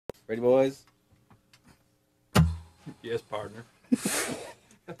Ready, boys? Yes, partner.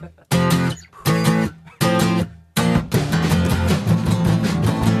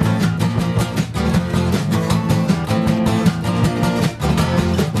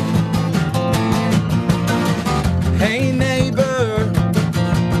 Hey neighbor,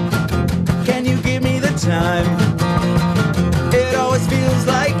 can you give me the time? It always feels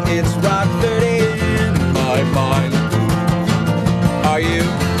like it's rock 30 in my mind. Are you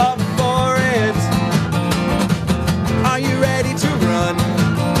up for it? Are you ready to run?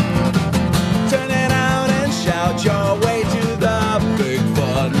 Turn it out and shout your way to the big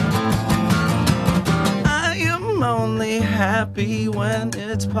fun. I am only happy when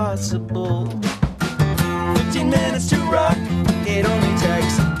it's possible. 15 minutes to rock, it only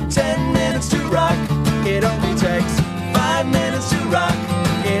takes 10 minutes to rock, it only takes 5 minutes to rock,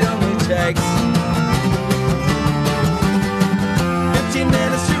 it only takes 15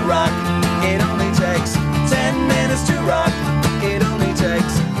 minutes to rock, it only takes 10 minutes to rock, it only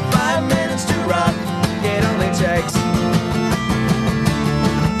takes 5 minutes to rock, it only takes.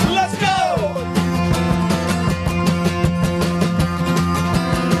 Let's go!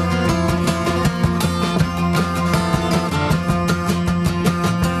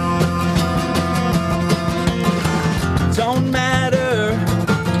 Don't matter,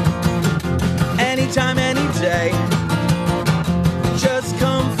 anytime, any day. Just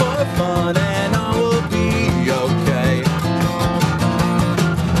come for fun and all will be okay.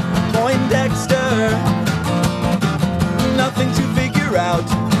 Poindexter, nothing to figure out.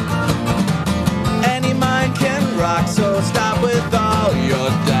 Any mind can rock, so stop with all your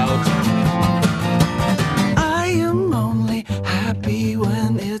doubt. I am only happy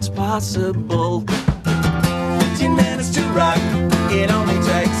when it's possible. 15 minutes to rock, it only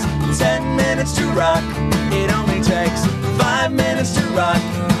takes 10 minutes to rock, it only takes 5 minutes to rock,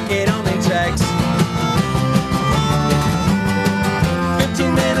 it only takes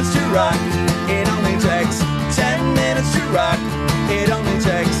 15 minutes to rock, it only takes 10 minutes to rock, it only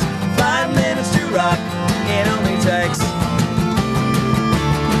takes 5 minutes to rock, it only takes.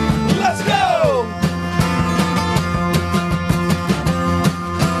 Let's go!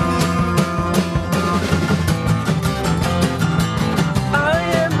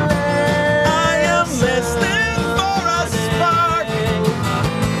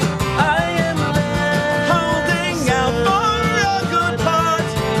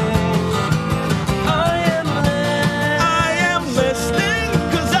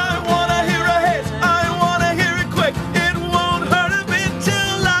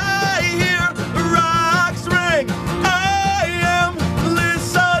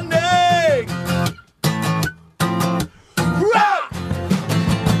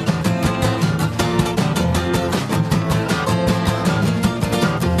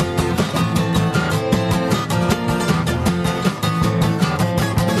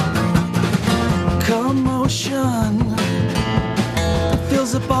 Commotion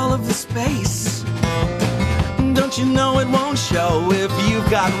fills up all of the space. Don't you know it won't show if you've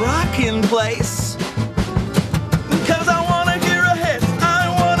got rock in place? 'Cause I wanna hear a hit, I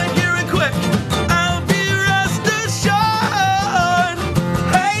wanna hear it quick. I'll be rest assured.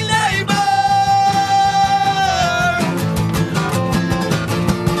 Hey neighbor,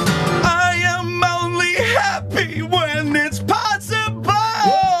 I am only happy when it's possible.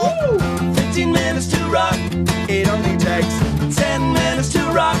 15 minutes to rock, it only takes 10 minutes to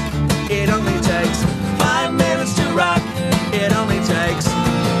rock, it only takes 5 minutes to rock, it only takes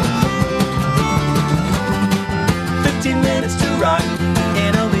 15 minutes to rock,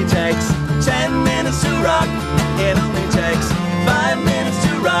 it only takes 10 minutes to rock, it only